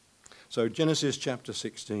So Genesis chapter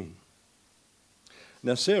 16.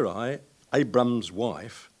 Now Sarai, Abram's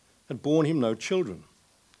wife, had borne him no children,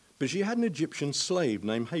 but she had an Egyptian slave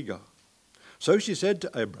named Hagar. So she said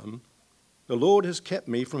to Abram, "The Lord has kept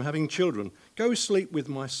me from having children. Go sleep with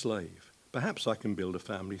my slave. Perhaps I can build a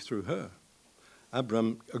family through her."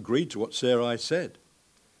 Abram agreed to what Sarai said.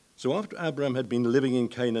 So after Abram had been living in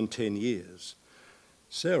Canaan 10 years,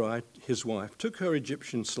 Sarai, his wife, took her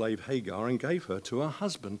Egyptian slave Hagar and gave her to her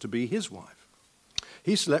husband to be his wife.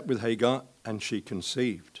 He slept with Hagar and she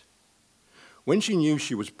conceived. When she knew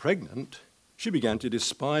she was pregnant, she began to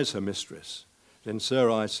despise her mistress. Then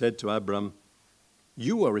Sarai said to Abram,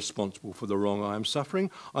 "You are responsible for the wrong I am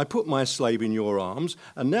suffering. I put my slave in your arms,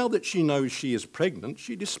 and now that she knows she is pregnant,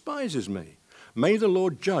 she despises me. May the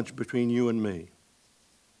Lord judge between you and me."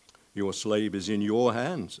 "Your slave is in your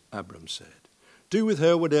hands," Abram said. "Do with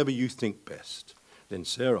her whatever you think best." Then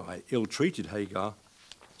Sarai ill-treated Hagar,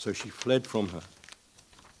 so she fled from her.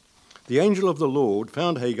 The angel of the Lord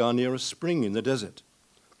found Hagar near a spring in the desert.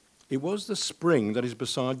 It was the spring that is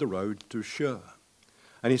beside the road to Shur.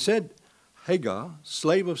 And he said, "Hagar,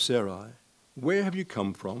 slave of Sarai, where have you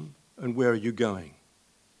come from and where are you going?"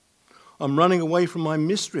 "I'm running away from my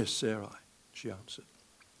mistress, Sarai," she answered.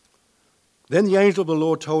 Then the angel of the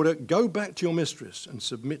Lord told her, "Go back to your mistress and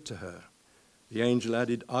submit to her." The angel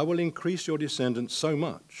added, "I will increase your descendants so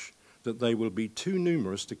much that they will be too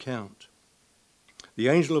numerous to count." The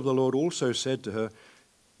angel of the Lord also said to her,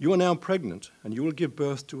 "You are now pregnant, and you will give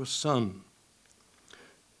birth to a son.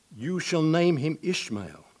 You shall name him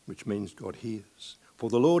Ishmael," which means God hears, "for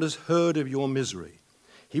the Lord has heard of your misery.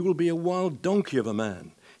 He will be a wild donkey of a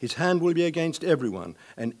man. His hand will be against everyone,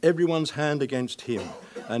 and everyone's hand against him,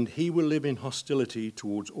 and he will live in hostility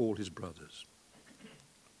towards all his brothers."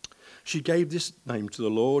 She gave this name to the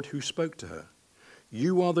Lord who spoke to her,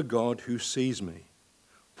 "You are the God who sees me."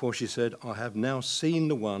 For she said, "I have now seen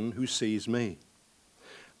the one who sees me."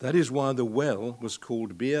 That is why the well was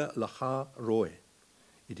called Beer Lahai Roi.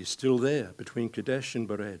 It is still there between Kadesh and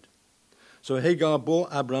Bered. So Hagar bore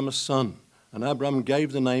Abram a son, and Abram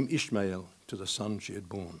gave the name Ishmael to the son she had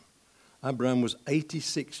born. Abram was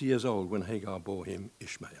 86 years old when Hagar bore him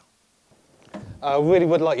Ishmael. I really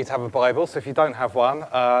would like you to have a Bible, so if you don't have one,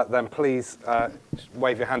 then please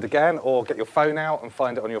wave your hand again or get your phone out and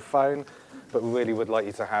find it on your phone. But we really would like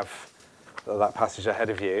you to have that passage ahead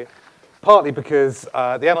of you. Partly because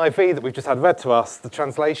the NIV that we've just had read to us, the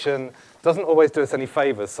translation doesn't always do us any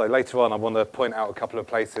favours. So later on, I want to point out a couple of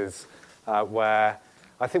places where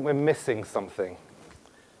I think we're missing something.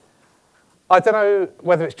 I don't know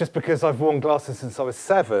whether it's just because I've worn glasses since I was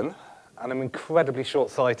 7 and I'm incredibly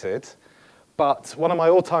short-sighted, but one of my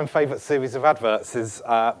all-time favourite series of adverts is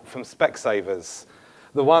from Specsavers.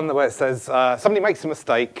 The one where it says, somebody makes a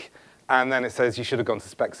mistake, and then it says, "You should have gone to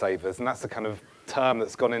Specsavers." And that's the kind of term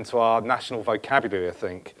that's gone into our national vocabulary, I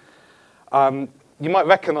think. You might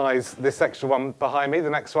recognise this extra one behind me, the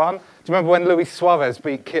next one. Do you remember when Luis Suarez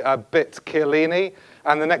bit Chiellini?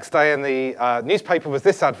 And the next day in the newspaper was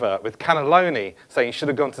this advert with Cannelloni saying you should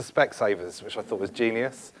have gone to Specsavers, which I thought was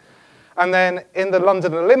genius. And then in the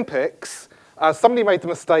London Olympics, somebody made the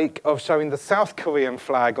mistake of showing the South Korean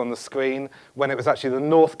flag on the screen when it was actually the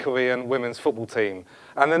North Korean women's football team.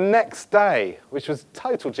 And the next day, which was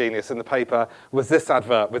total genius in the paper, was this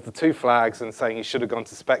advert with the two flags and saying you should have gone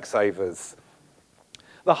to Specsavers.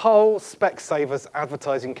 The whole Specsavers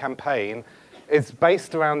advertising campaign is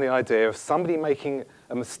based around the idea of somebody making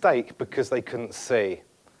a mistake because they couldn't see.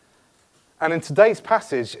 And in today's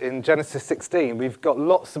passage in Genesis 16, we've got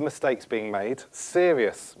lots of mistakes being made,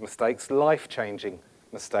 serious mistakes, life-changing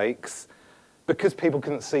mistakes, because people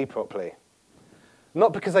couldn't see properly.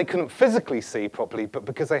 Not because they couldn't physically see properly, but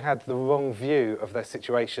because they had the wrong view of their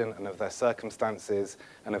situation and of their circumstances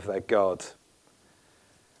and of their God.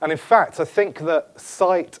 And in fact, I think that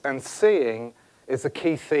sight and seeing is a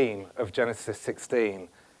key theme of Genesis 16.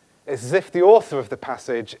 It's as if the author of the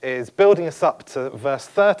passage is building us up to verse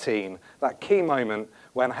 13, that key moment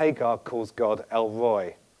when Hagar calls God El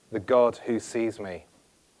Roi, the God who sees me.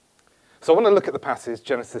 So I want to look at the passage,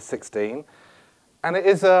 Genesis 16, and it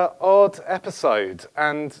is an odd episode,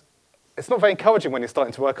 and it's not very encouraging when you're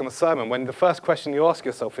starting to work on a sermon, when the first question you ask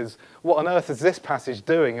yourself is, what on earth is this passage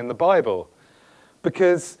doing in the Bible?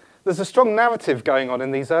 Because there's a strong narrative going on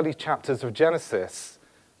in these early chapters of Genesis,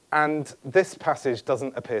 and this passage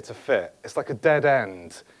doesn't appear to fit. It's like a dead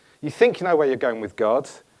end. You think you know where you're going with God,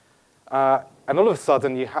 and all of a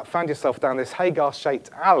sudden you found yourself down this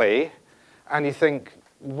Hagar-shaped alley, and you think,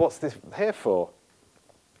 what's this here for?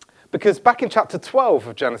 Because back in chapter 12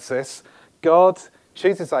 of Genesis, God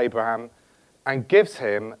chooses Abraham and gives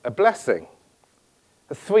him a blessing.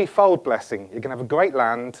 a threefold blessing. You're going to have a great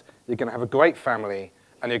land, you're going to have a great family,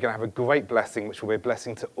 and you're going to have a great blessing, which will be a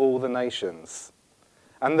blessing to all the nations.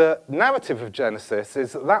 And the narrative of Genesis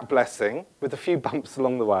is that that blessing, with a few bumps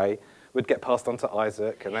along the way, would get passed on to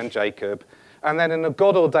Isaac and then Jacob, and then in a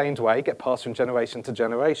God-ordained way get passed from generation to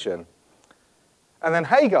generation. And then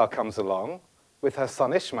Hagar comes along with her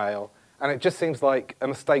son Ishmael, and it just seems like a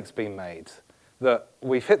mistake's been made, that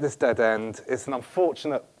we've hit this dead end. It's an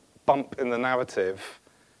unfortunate bump in the narrative.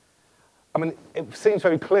 I mean, it seems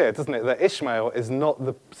very clear, doesn't it, that Ishmael is not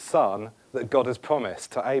the son that God has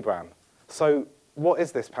promised to Abraham. So what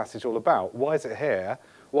is this passage all about? Why is it here?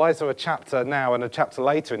 Why is there a chapter now and a chapter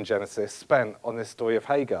later in Genesis spent on this story of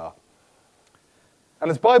Hagar? And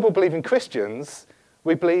as Bible-believing Christians,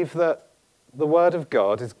 we believe that the Word of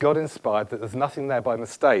God is God-inspired, that there's nothing there by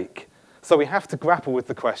mistake. So we have to grapple with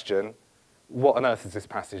the question, what on earth is this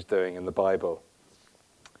passage doing in the Bible?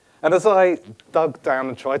 And as I dug down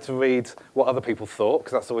and tried to read what other people thought,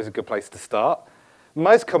 because that's always a good place to start,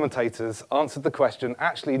 most commentators answered the question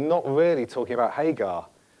actually not really talking about Hagar.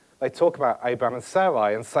 They talk about Abraham and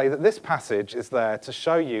Sarai and say that this passage is there to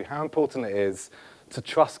show you how important it is to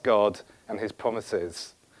trust God and his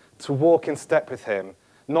promises, to walk in step with him,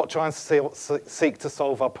 not try and seek to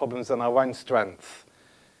solve our problems in our own strength.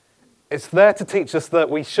 It's there to teach us that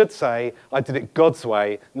we should say, I did it God's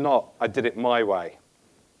way, not I did it my way.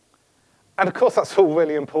 And of course, that's all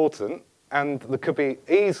really important, and there could be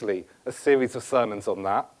easily a series of sermons on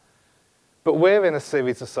that. But we're in a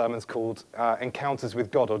series of sermons called Encounters with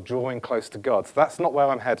God, or Drawing Close to God. So that's not where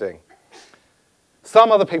I'm heading.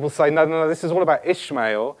 Some other people say, no, this is all about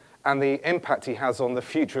Ishmael and the impact he has on the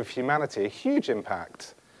future of humanity, a huge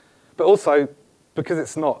impact. But also, because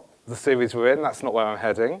it's not the series we're in, that's not where I'm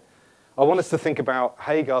heading, I want us to think about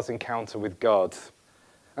Hagar's encounter with God.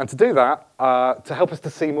 And to do that, to help us to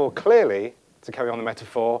see more clearly, to carry on the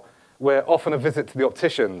metaphor, we're off on a visit to the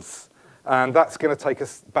opticians. And that's going to take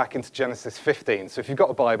us back into Genesis 15. So if you've got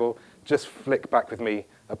a Bible, just flick back with me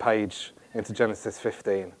a page into Genesis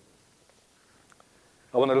 15.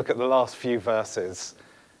 I want to look at the last few verses.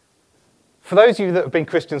 For those of you that have been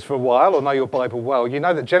Christians for a while or know your Bible well, you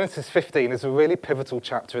know that Genesis 15 is a really pivotal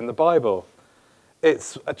chapter in the Bible.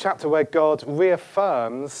 It's a chapter where God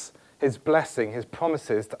reaffirms his blessing, his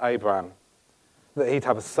promises to Abraham, that he'd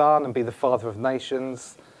have a son and be the father of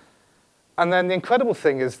nations. And then the incredible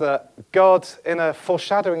thing is that God, in a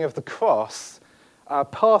foreshadowing of the cross,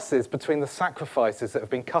 passes between the sacrifices that have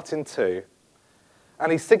been cut in two,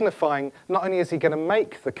 and he's signifying not only is he going to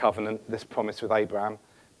make the covenant, this promise with Abraham,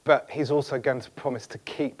 but he's also going to promise to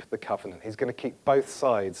keep the covenant. He's going to keep both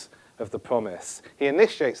sides of the promise. He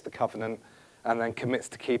initiates the covenant and then commits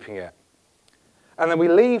to keeping it. And then we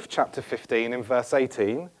leave chapter 15 in verse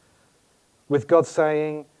 18 with God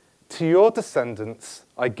saying, to your descendants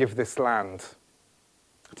I give this land.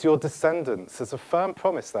 To your descendants, there's a firm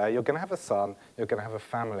promise there. You're going to have a son, you're going to have a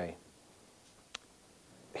family.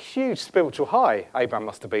 A huge spiritual high Abraham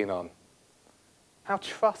must have been on. How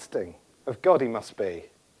trusting of God he must be.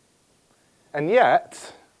 And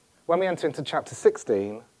yet, when we enter into chapter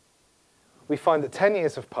 16, we find that 10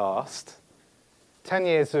 years have passed, 10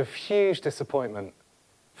 years of huge disappointment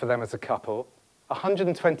for them as a couple.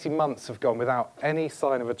 120 months have gone without any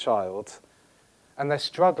sign of a child, and they're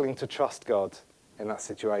struggling to trust God in that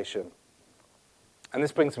situation. And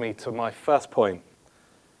this brings me to my first point.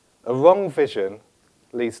 A wrong vision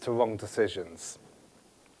leads to wrong decisions.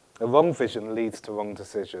 A wrong vision leads to wrong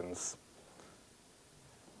decisions.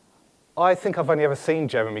 I think I've only ever seen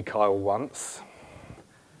Jeremy Kyle once.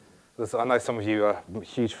 I know some of you are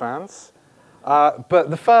huge fans. But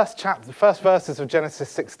the first verses of Genesis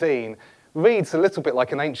 16 reads a little bit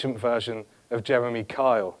like an ancient version of Jeremy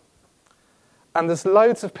Kyle. And there's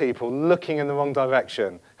loads of people looking in the wrong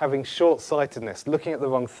direction, having short-sightedness, looking at the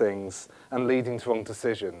wrong things, and leading to wrong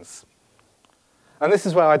decisions. And this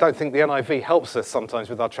is where I don't think the NIV helps us sometimes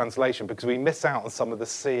with our translation, because we miss out on some of the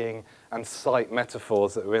seeing and sight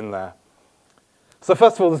metaphors that are in there. So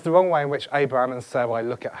first of all, there's the wrong way in which Abraham and Sarai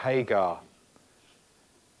look at Hagar.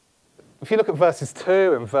 If you look at verses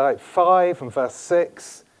 2 and 5 and verse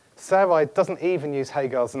 6, Sarai doesn't even use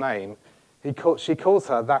Hagar's name. She calls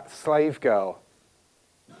her that slave girl.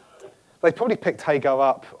 They probably picked Hagar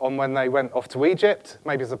up on when they went off to Egypt,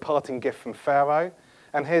 maybe as a parting gift from Pharaoh.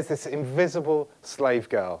 And here's this invisible slave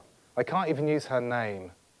girl. They can't even use her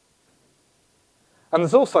name. And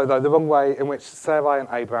there's also, though, the wrong way in which Sarai and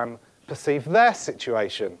Abraham perceive their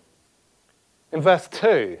situation. In verse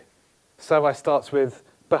 2, Sarai starts with,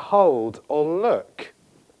 behold, or look,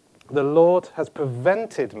 the Lord has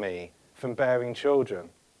prevented me from bearing children.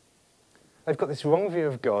 They've got this wrong view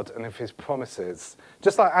of God and of his promises,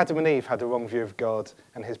 just like Adam and Eve had a wrong view of God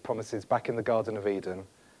and his promises back in the Garden of Eden.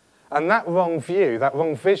 And that wrong view, that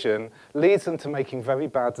wrong vision, leads them to making very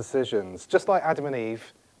bad decisions, just like Adam and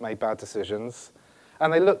Eve made bad decisions.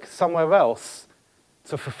 And they look somewhere else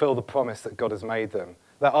to fulfill the promise that God has made them.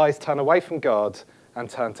 Their eyes turn away from God and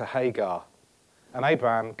turn to Hagar. And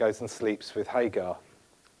Abraham goes and sleeps with Hagar.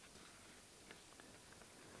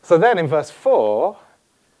 So then in verse 4,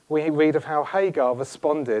 we read of how Hagar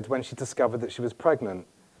responded when she discovered that she was pregnant.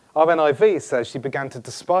 Our NIV says she began to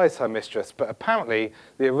despise her mistress, but apparently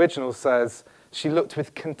the original says she looked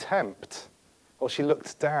with contempt, or she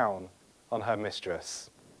looked down on her mistress.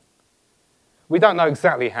 We don't know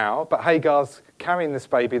exactly how, but Hagar's carrying this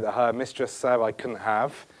baby that her mistress Sarai couldn't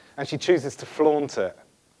have, and she chooses to flaunt it.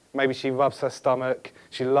 Maybe she rubs her stomach,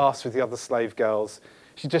 she laughs with the other slave girls.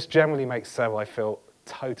 She just generally makes Sarai feel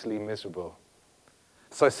totally miserable.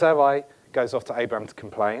 So Sarai goes off to Abraham to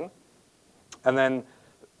complain, and then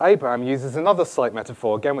Abraham uses another slight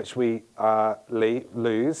metaphor, again, which we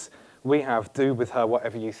lose. We have do with her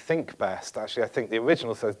whatever you think best. Actually, I think the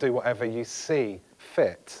original says do whatever you see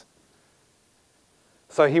fit.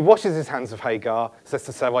 So he washes his hands of Hagar, says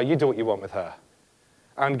to Sarah, you do what you want with her.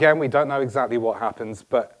 And again, we don't know exactly what happens,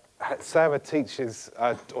 but Sarah teaches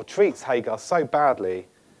or treats Hagar so badly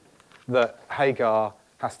that Hagar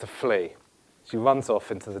has to flee. She runs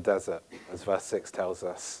off into the desert, as verse 6 tells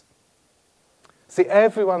us. See,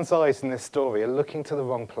 everyone's eyes in this story are looking to the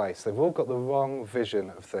wrong place. They've all got the wrong vision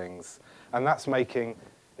of things. And that's making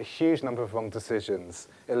a huge number of wrong decisions.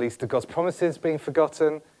 It leads to God's promises being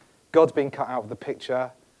forgotten, God being cut out of the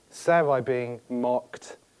picture, Sarai being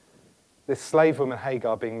mocked, this slave woman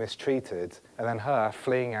Hagar being mistreated, and then her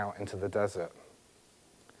fleeing out into the desert.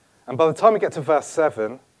 And by the time we get to verse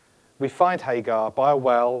 7, we find Hagar by a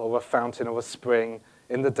well or a fountain or a spring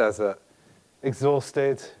in the desert,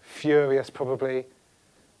 exhausted, furious probably,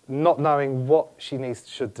 not knowing what she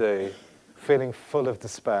should do, feeling full of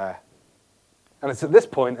despair. And it's at this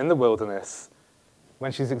point in the wilderness,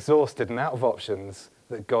 when she's exhausted and out of options,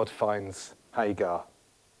 that God finds Hagar.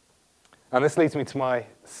 And this leads me to my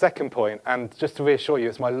second point, and just to reassure you,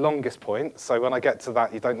 it's my longest point, so when I get to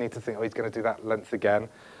that, you don't need to think, oh, he's going to do that length again.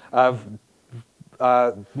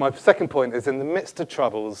 My second point is, in the midst of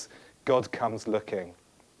troubles, God comes looking.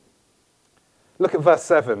 Look at verse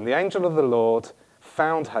 7. The angel of the Lord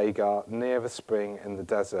found Hagar near a spring in the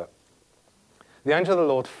desert. The angel of the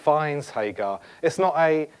Lord finds Hagar. It's not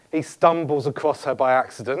he stumbles across her by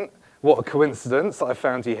accident. What a coincidence that I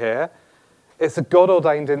found you here. It's a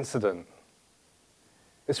God-ordained incident.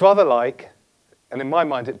 It's rather like, and in my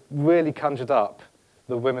mind it really conjured up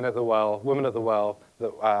the woman at the well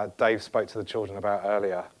that Dave spoke to the children about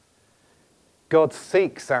earlier. God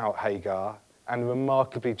seeks out Hagar and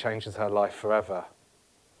remarkably changes her life forever.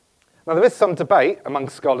 Now, there is some debate among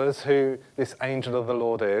scholars who this angel of the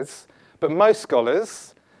Lord is, but most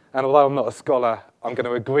scholars, and although I'm not a scholar, I'm going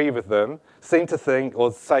to agree with them, seem to think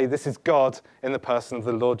or say this is God in the person of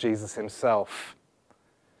the Lord Jesus himself.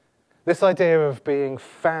 This idea of being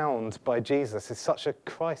found by Jesus is such a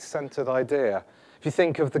Christ-centered idea. If you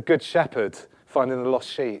think of the Good Shepherd finding the lost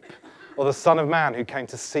sheep, or the Son of Man who came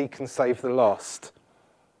to seek and save the lost.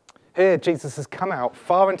 Here, Jesus has come out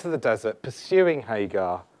far into the desert, pursuing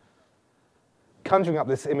Hagar, conjuring up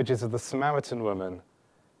these images of the Samaritan woman,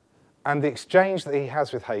 and the exchange that he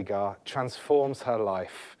has with Hagar transforms her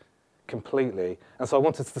life completely. And so I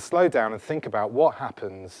want us to slow down and think about what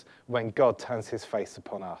happens when God turns his face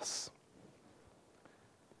upon us.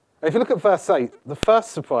 And if you look at verse 8, the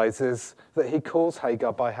first surprise is that he calls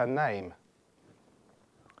Hagar by her name.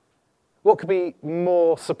 What could be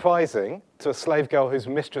more surprising to a slave girl whose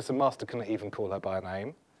mistress and master couldn't even call her by a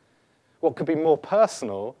name? What could be more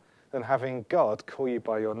personal than having God call you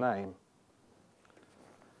by your name?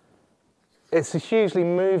 It's a hugely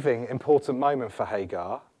moving, important moment for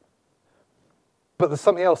Hagar. But there's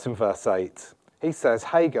something else in verse 8. He says,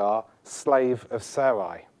 Hagar, slave of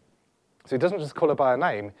Sarai. So he doesn't just call her by her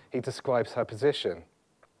name, he describes her position.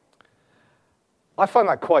 I find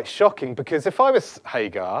that quite shocking, because if I was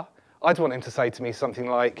Hagar, I'd want him to say to me something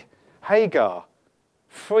like, Hagar,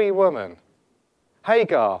 free woman.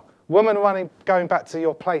 Hagar, woman going back to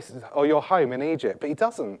your place or your home in Egypt. But he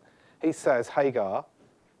doesn't. He says, Hagar,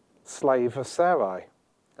 slave of Sarai.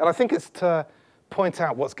 And I think it's to point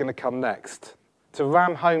out what's going to come next, to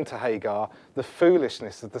ram home to Hagar the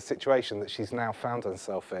foolishness of the situation that she's now found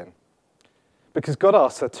herself in. Because God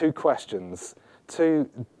asks her two questions, two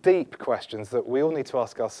deep questions that we all need to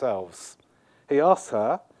ask ourselves. He asks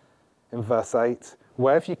her, in verse 8,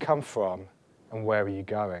 where have you come from and where are you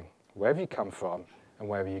going? Where have you come from and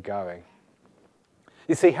where are you going?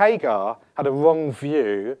 You see, Hagar had a wrong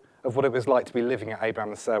view of what it was like to be living at Abraham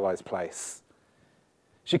and Sarai's place.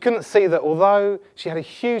 She couldn't see that although she had a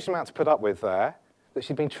huge amount to put up with there, that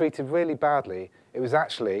she'd been treated really badly, it was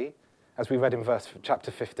actually, as we read in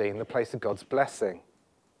chapter 15, the place of God's blessing.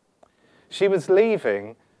 She was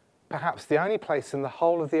leaving perhaps the only place in the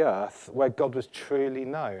whole of the earth where God was truly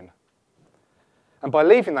known. And by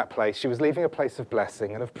leaving that place, she was leaving a place of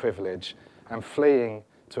blessing and of privilege and fleeing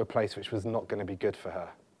to a place which was not going to be good for her.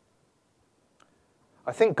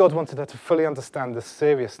 I think God wanted her to fully understand the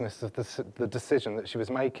seriousness of the decision that she was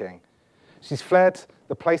making. She's fled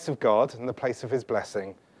the place of God and the place of his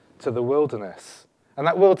blessing to the wilderness. And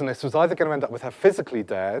that wilderness was either going to end up with her physically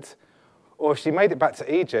dead, or if she made it back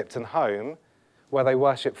to Egypt and home, where they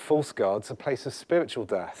worship false gods, a place of spiritual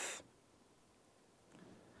death.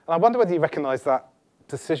 And I wonder whether you recognise that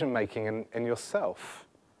decision-making in yourself.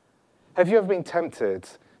 Have you ever been tempted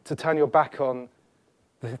to turn your back on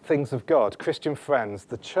the things of God, Christian friends,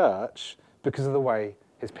 the church, because of the way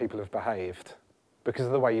his people have behaved, because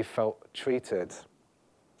of the way you felt treated?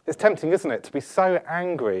 It's tempting, isn't it, to be so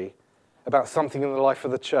angry about something in the life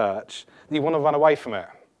of the church that you want to run away from it,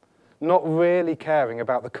 not really caring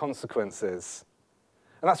about the consequences.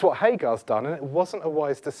 And that's what Hagar's done, and it wasn't a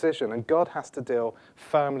wise decision, and God has to deal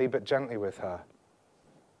firmly but gently with her.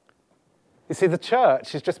 You see, the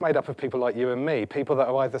church is just made up of people like you and me, people that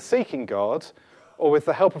are either seeking God or with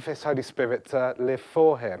the help of his Holy Spirit to live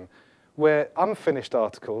for him. We're unfinished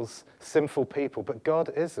articles, sinful people, but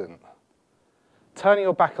God isn't. Turning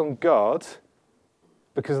your back on God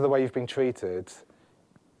because of the way you've been treated,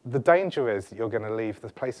 the danger is that you're going to leave the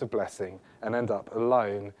place of blessing and end up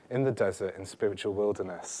alone in the desert in spiritual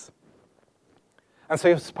wilderness. And so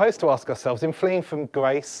you're supposed to ask ourselves, in fleeing from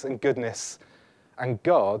grace and goodness and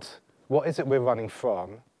God, what is it we're running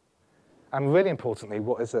from? And really importantly,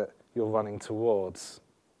 what is it you're running towards?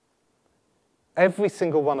 Every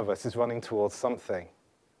single one of us is running towards something.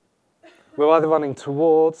 We're either running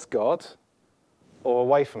towards God or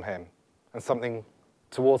away from him and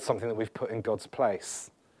towards something that we've put in God's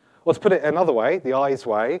place. Or to put it another way, the eyes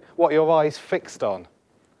way, what are your eyes fixed on?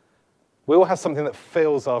 We all have something that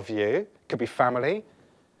fills our view. It could be family,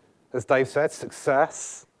 as Dave said,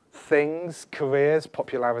 success, things, careers,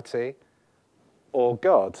 popularity, or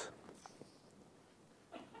God.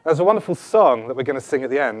 There's a wonderful song that we're going to sing at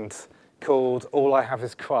the end called All I Have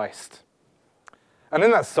Is Christ. And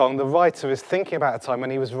in that song, the writer is thinking about a time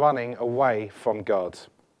when he was running away from God.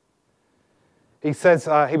 He says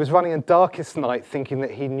he was running in darkest night thinking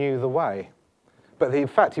that he knew the way. But in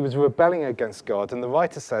fact, he was rebelling against God. And the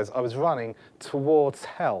writer says, I was running towards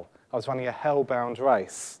hell. I was running a hell-bound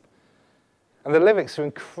race. And the lyrics are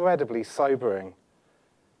incredibly sobering.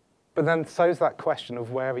 But then so's that question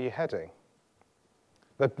of where are you heading?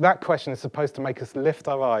 That question is supposed to make us lift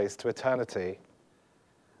our eyes to eternity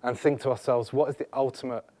and think to ourselves, what is the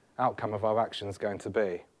ultimate outcome of our actions going to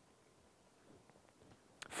be?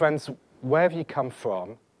 Friends, where have you come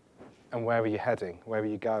from and where are you heading? Where are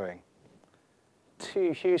you going?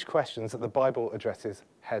 Two huge questions that the Bible addresses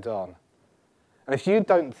head on. And if you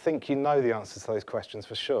don't think you know the answers to those questions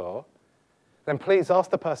for sure, then please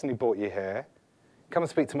ask the person who brought you here, come and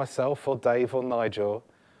speak to myself or Dave or Nigel,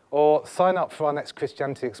 or sign up for our next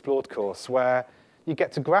Christianity Explored course where you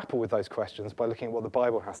get to grapple with those questions by looking at what the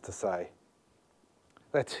Bible has to say.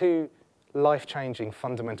 They're two life-changing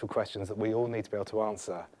fundamental questions that we all need to be able to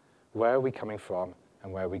answer. Where are we coming from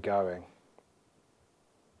and where are we going?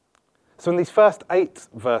 So in these first 8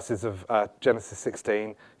 verses of Genesis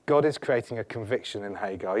 16, God is creating a conviction in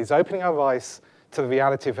Hagar. He's opening her eyes to the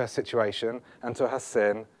reality of her situation and to her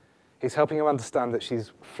sin. He's helping her understand that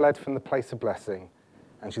she's fled from the place of blessing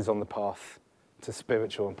and she's on the path to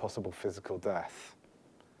spiritual and possible physical death.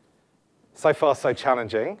 So far, so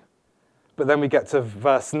challenging. But then we get to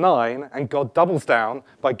verse 9, and God doubles down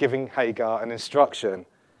by giving Hagar an instruction.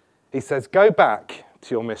 He says, go back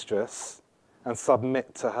to your mistress and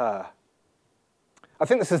submit to her. I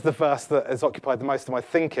think this is the verse that has occupied the most of my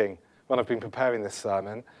thinking when I've been preparing this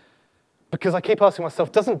sermon, because I keep asking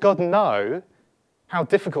myself, doesn't God know how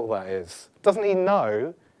difficult that is? Doesn't he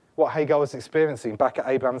know what Hagar was experiencing back at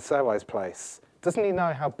Abraham and Sarai's place? Doesn't he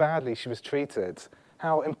know how badly she was treated?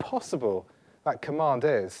 How impossible that command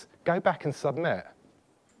is? Go back and submit.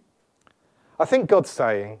 I think God's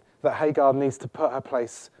saying that Hagar needs to put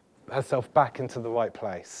herself back into the right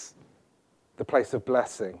place, the place of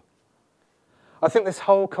blessing. I think this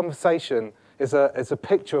whole conversation is a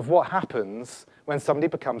picture of what happens when somebody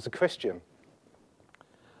becomes a Christian.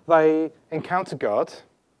 They encounter God,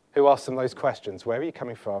 who asks them those questions. Where are you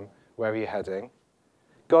coming from? Where are you heading?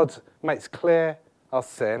 God makes clear our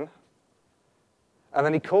sin. And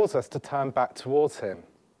then he calls us to turn back towards him.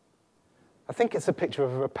 I think it's a picture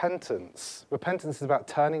of repentance. Repentance is about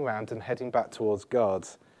turning around and heading back towards God.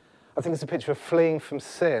 I think it's a picture of fleeing from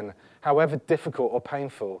sin, however difficult or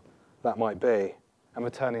painful that might be, and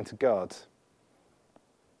returning to God.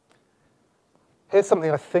 Here's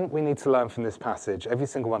something I think we need to learn from this passage, every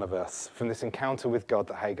single one of us, from this encounter with God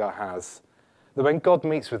that Hagar has. That when God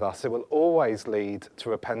meets with us, it will always lead to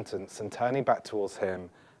repentance and turning back towards him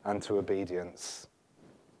and to obedience.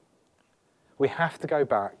 We have to go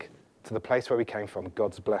back to the place where we came from,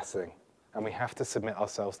 God's blessing, and we have to submit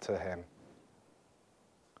ourselves to him.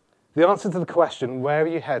 The answer to the question, where are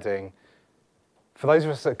you heading, for those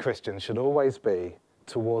of us that are Christians, should always be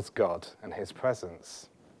towards God and his presence.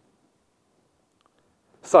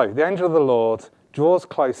 So, the angel of the Lord draws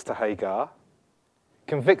close to Hagar,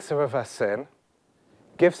 convicts her of her sin,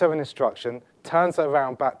 gives her an instruction, turns her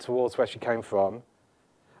around back towards where she came from,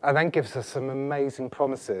 and then gives her some amazing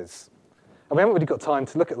promises. And we haven't really got time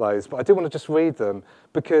to look at those, but I do want to just read them,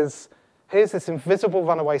 because here's this invisible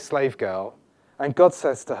runaway slave girl, and God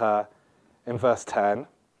says to her in verse 10,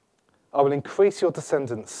 "I will increase your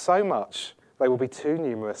descendants so much they will be too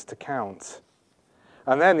numerous to count."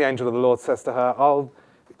 And then the angel of the Lord says to her,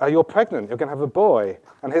 you're pregnant, you're going to have a boy,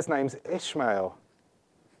 and his name's Ishmael.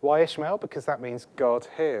 Why Ishmael? Because that means God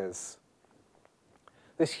hears.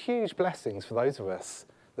 There's huge blessings for those of us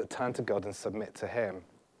that turn to God and submit to him.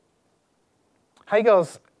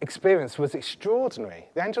 Hagar's experience was extraordinary.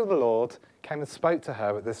 The angel of the Lord came and spoke to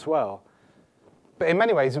her at this well. But in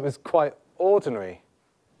many ways, it was quite ordinary.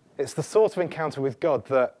 It's the sort of encounter with God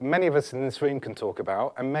that many of us in this room can talk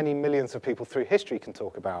about, and many millions of people through history can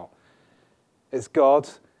talk about. It's God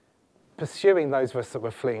pursuing those of us that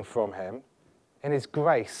were fleeing from him, in his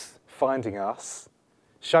grace finding us,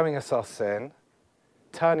 showing us our sin,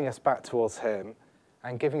 turning us back towards him,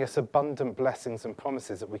 and giving us abundant blessings and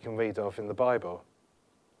promises that we can read of in the Bible.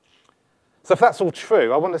 So if that's all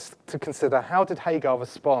true, I want us to consider, how did Hagar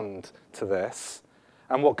respond to this,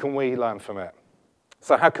 and what can we learn from it?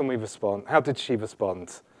 So how can we respond? How did she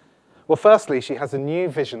respond? Well, firstly, she has a new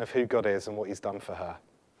vision of who God is and what he's done for her.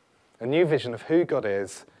 A new vision of who God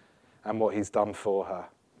is and what he's done for her.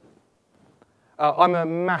 I'm a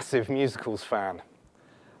massive musicals fan.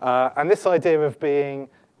 And this idea of being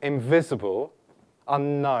invisible,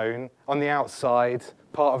 unknown, on the outside,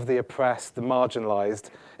 part of the oppressed, the marginalised,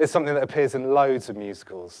 is something that appears in loads of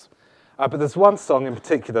musicals. But there's one song in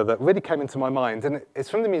particular that really came into my mind, and it's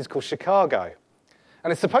from the musical Chicago.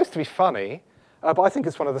 And it's supposed to be funny, but I think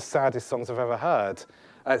it's one of the saddest songs I've ever heard.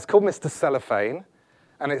 It's called Mr. Cellophane,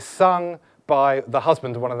 and it's sung by the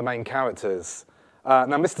husband of one of the main characters. Now,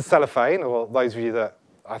 Mr. Cellophane, or those of you that,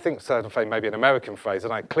 I think cellophane may be an American phrase, I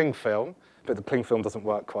don't know, cling film, but the cling film doesn't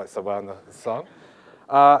work quite so well in the song.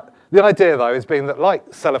 The idea, though, is being that,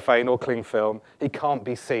 like cellophane or cling film, he can't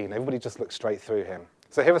be seen. Everybody just looks straight through him.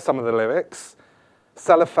 So here are some of the lyrics.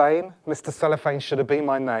 Cellophane, Mr. Cellophane should have been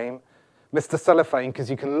my name. Mr. Cellophane, because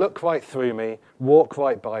you can look right through me, walk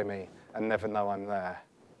right by me, and never know I'm there.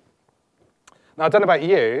 Now, I don't know about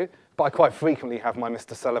you, but I quite frequently have my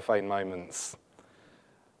Mr. Cellophane moments.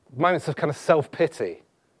 Moments of kind of self-pity.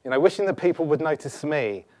 Wishing that people would notice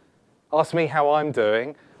me, ask me how I'm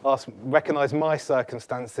doing, recognise my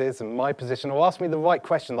circumstances and my position, or ask me the right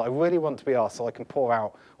question that I really want to be asked so I can pour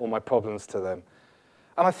out all my problems to them.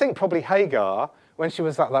 And I think probably Hagar, when she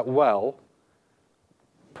was at that well,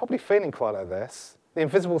 probably feeling quite like this, the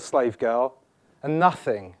invisible slave girl, and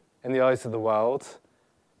nothing in the eyes of the world,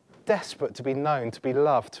 desperate to be known, to be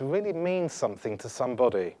loved, to really mean something to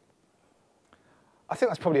somebody. I think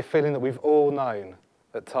that's probably a feeling that we've all known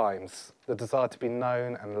at times, the desire to be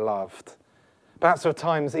known and loved. Perhaps there are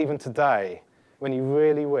times, even today, when you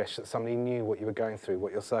really wish that somebody knew what you were going through,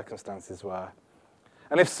 what your circumstances were.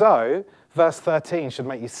 And if so, verse 13 should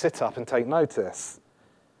make you sit up and take notice.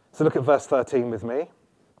 So look at verse 13 with me.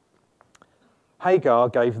 Hagar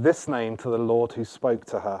gave this name to the Lord who spoke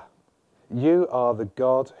to her. You are the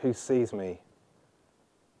God who sees me.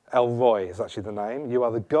 El Roi is actually the name. You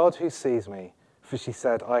are the God who sees me. For she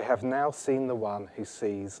said, I have now seen the one who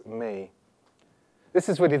sees me. This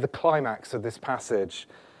is really the climax of this passage.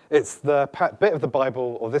 It's the bit of the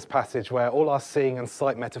Bible, or this passage, where all our seeing and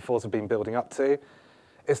sight metaphors have been building up to.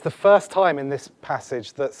 It's the first time in this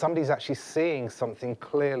passage that somebody's actually seeing something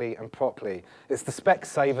clearly and properly. It's the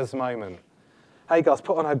Specsavers moment. Hagar's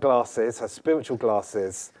put on her glasses, her spiritual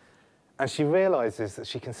glasses, and she realises that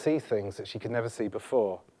she can see things that she could never see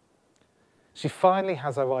before. She finally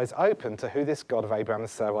has her eyes open to who this God of Abraham and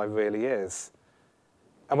Sarai really is.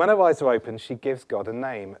 And when her eyes are open, she gives God a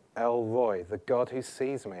name, El Roi, the God who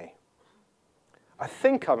sees me. I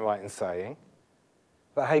think I'm right in saying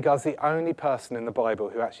that Hagar's the only person in the Bible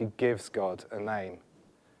who actually gives God a name.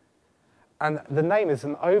 And the name is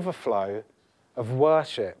an overflow of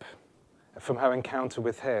worship from her encounter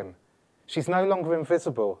with him. She's no longer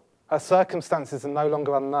invisible. Her circumstances are no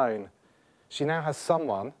longer unknown. She now has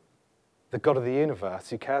someone, the God of the universe,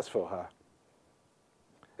 who cares for her.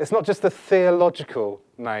 It's not just a theological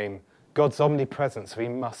name, God's omnipresent, so he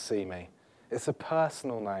must see me. It's a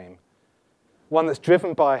personal name, one that's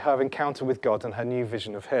driven by her encounter with God and her new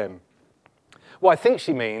vision of him. What I think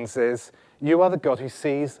she means is, you are the God who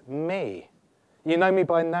sees me. You know me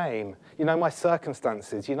by name. You know my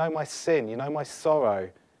circumstances. You know my sin. You know my sorrow.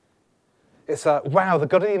 It's wow, the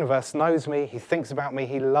God of the universe knows me. He thinks about me.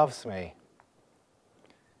 He loves me.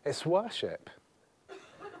 It's worship.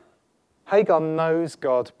 Hagar knows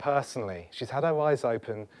God personally. She's had her eyes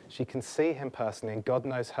open. She can see him personally, and God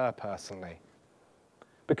knows her personally.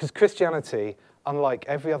 Because Christianity, unlike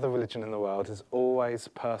every other religion in the world, is always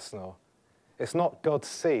personal. It's not God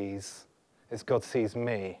sees, it's God sees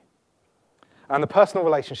me. And the personal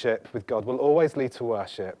relationship with God will always lead to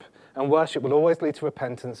worship, and worship will always lead to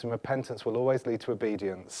repentance, and repentance will always lead to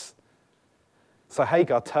obedience. So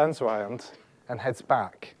Hagar turns around and heads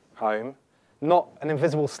back home, not an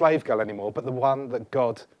invisible slave girl anymore, but the one that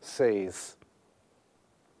God sees.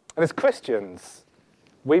 And as Christians,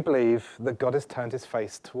 we believe that God has turned his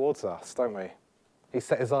face towards us, don't we? He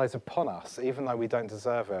set his eyes upon us, even though we don't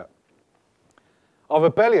deserve it. Our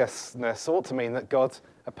rebelliousness ought to mean that God,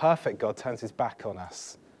 a perfect God, turns his back on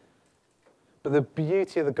us. But the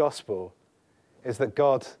beauty of the gospel is that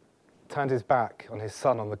God turned his back on his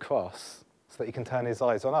son on the cross so that he can turn his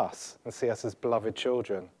eyes on us and see us as beloved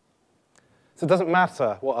children. So it doesn't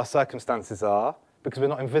matter what our circumstances are, because we're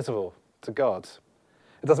not invisible to God.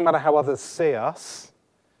 It doesn't matter how others see us,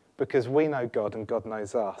 because we know God and God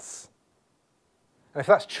knows us. And if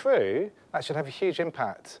that's true, that should have a huge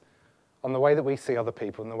impact on the way that we see other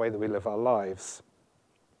people and the way that we live our lives.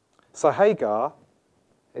 So Hagar,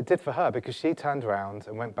 it did for her because she turned around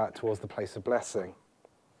and went back towards the place of blessing.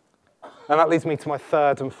 And that leads me to my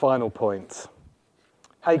third and final point.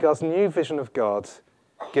 Hagar's new vision of God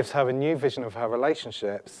gives her a new vision of her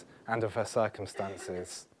relationships and of her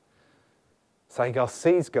circumstances. So Hagar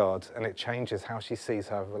sees God, and it changes how she sees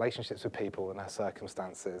her relationships with people and her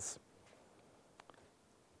circumstances.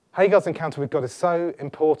 Hagar's encounter with God is so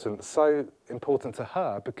important to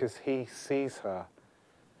her because he sees her.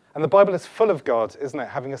 And the Bible is full of God, isn't it,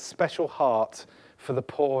 having a special heart for the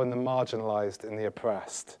poor and the marginalised and the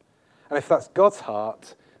oppressed. And if that's God's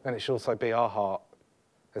heart, then it should also be our heart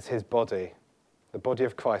as his body, the body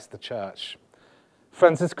of Christ, the church.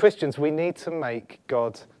 Friends, as Christians, we need to make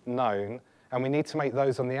God known, and we need to make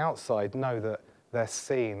those on the outside know that they're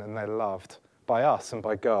seen and they're loved by us and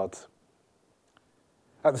by God.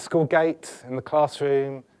 At the school gate, in the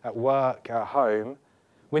classroom, at work, at home,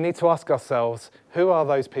 we need to ask ourselves, who are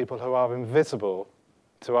those people who are invisible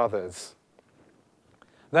to others?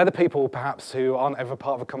 They're the people, perhaps, who aren't ever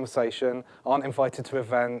part of a conversation, aren't invited to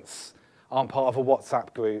events, aren't part of a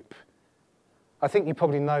WhatsApp group. I think you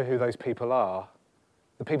probably know who those people are.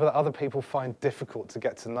 The people that other people find difficult to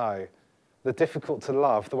get to know, the difficult to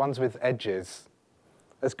love, the ones with edges.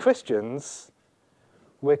 As Christians,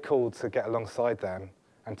 we're called to get alongside them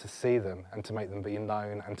and to see them and to make them be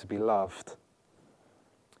known and to be loved.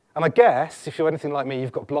 And I guess, if you're anything like me,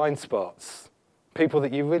 you've got blind spots, people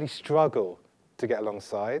that you really struggle to get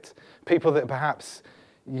alongside, people that perhaps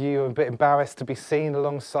you're a bit embarrassed to be seen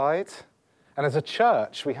alongside. And as a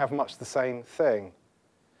church, we have much the same thing.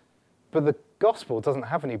 But the gospel doesn't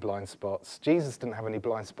have any blind spots. Jesus didn't have any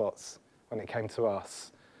blind spots when it came to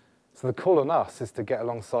us. So the call on us is to get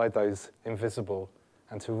alongside those invisible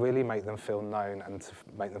and to really make them feel known and to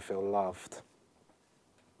make them feel loved.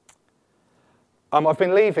 I've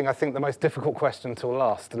been leaving, I think, the most difficult question till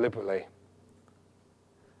last, deliberately.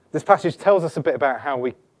 This passage tells us a bit about how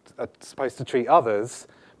we are supposed to treat others,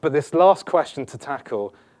 but this last question to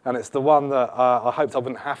tackle, and it's the one that I hoped I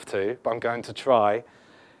wouldn't have to, but I'm going to try,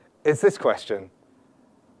 is this question.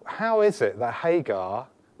 How is it that Hagar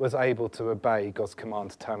was able to obey God's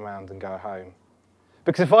command to turn around and go home?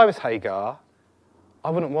 Because if I was Hagar, I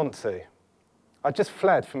wouldn't want to. I just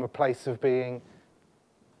fled from a place of being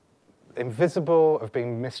invisible, of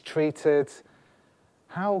being mistreated.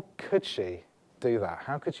 How could she do that?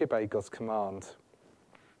 How could she obey God's command?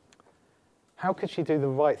 How could she do the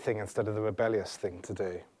right thing instead of the rebellious thing to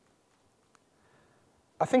do?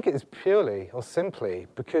 I think it is purely or simply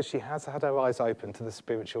because she has had her eyes open to the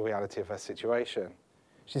spiritual reality of her situation.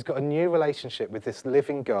 She's got a new relationship with this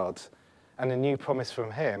living God and a new promise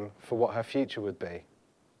from him for what her future would be.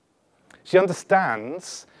 She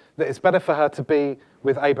understands that it's better for her to be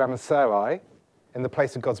with Abraham and Sarai in the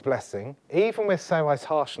place of God's blessing, even with Sarai's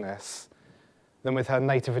harshness, than with her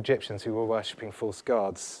native Egyptians who were worshipping false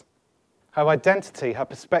gods. Her identity, her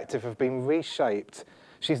perspective have been reshaped.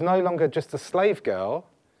 She's no longer just a slave girl,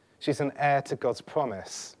 she's an heir to God's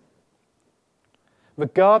promise.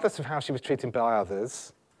 Regardless of how she was treated by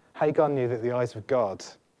others, Hagar knew that the eyes of God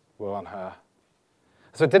were on her.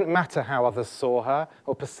 So it didn't matter how others saw her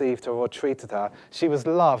or perceived her or treated her. She was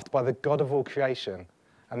loved by the God of all creation,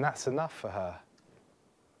 and that's enough for her.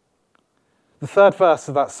 The third verse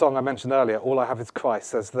of that song I mentioned earlier, All I Have Is Christ,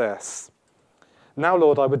 says this: Now,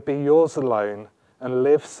 Lord, I would be yours alone and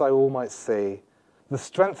live so all might see. The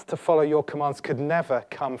strength to follow your commands could never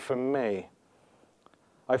come from me.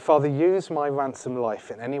 I, Father, use my ransom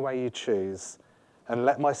life in any way you choose, and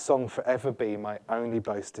let my song forever be my only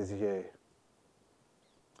boast is you.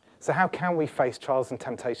 So how can we face trials and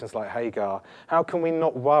temptations like Hagar? How can we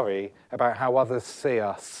not worry about how others see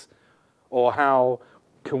us? Or how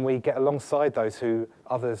can we get alongside those who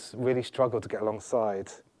others really struggle to get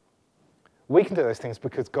alongside? We can do those things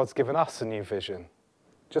because God's given us a new vision,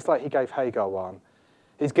 just like he gave Hagar one.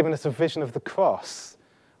 He's given us a vision of the cross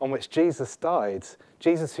on which Jesus died.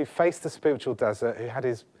 Jesus, who faced the spiritual desert, who had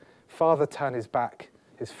his Father turn his back,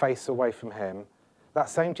 his face away from him. That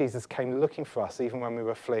same Jesus came looking for us even when we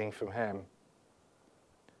were fleeing from him.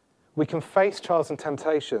 We can face trials and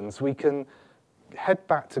temptations. We can head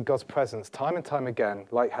back to God's presence time and time again,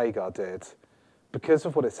 like Hagar did, because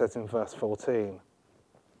of what it says in verse 14.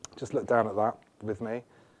 Just look down at that with me.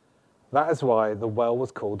 That is why the well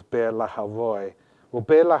was called Bir Lahai Roi. Well,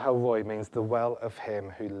 Bir Lahai Roi means the well of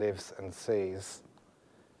him who lives and sees.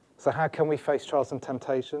 So how can we face trials and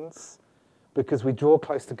temptations? Because we draw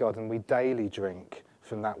close to God and we daily drink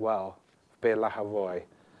from that well, Bir Lahai Roi,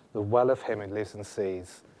 the well of him who lives and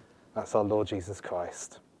sees. That's our Lord Jesus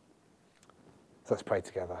Christ. So let's pray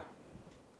together.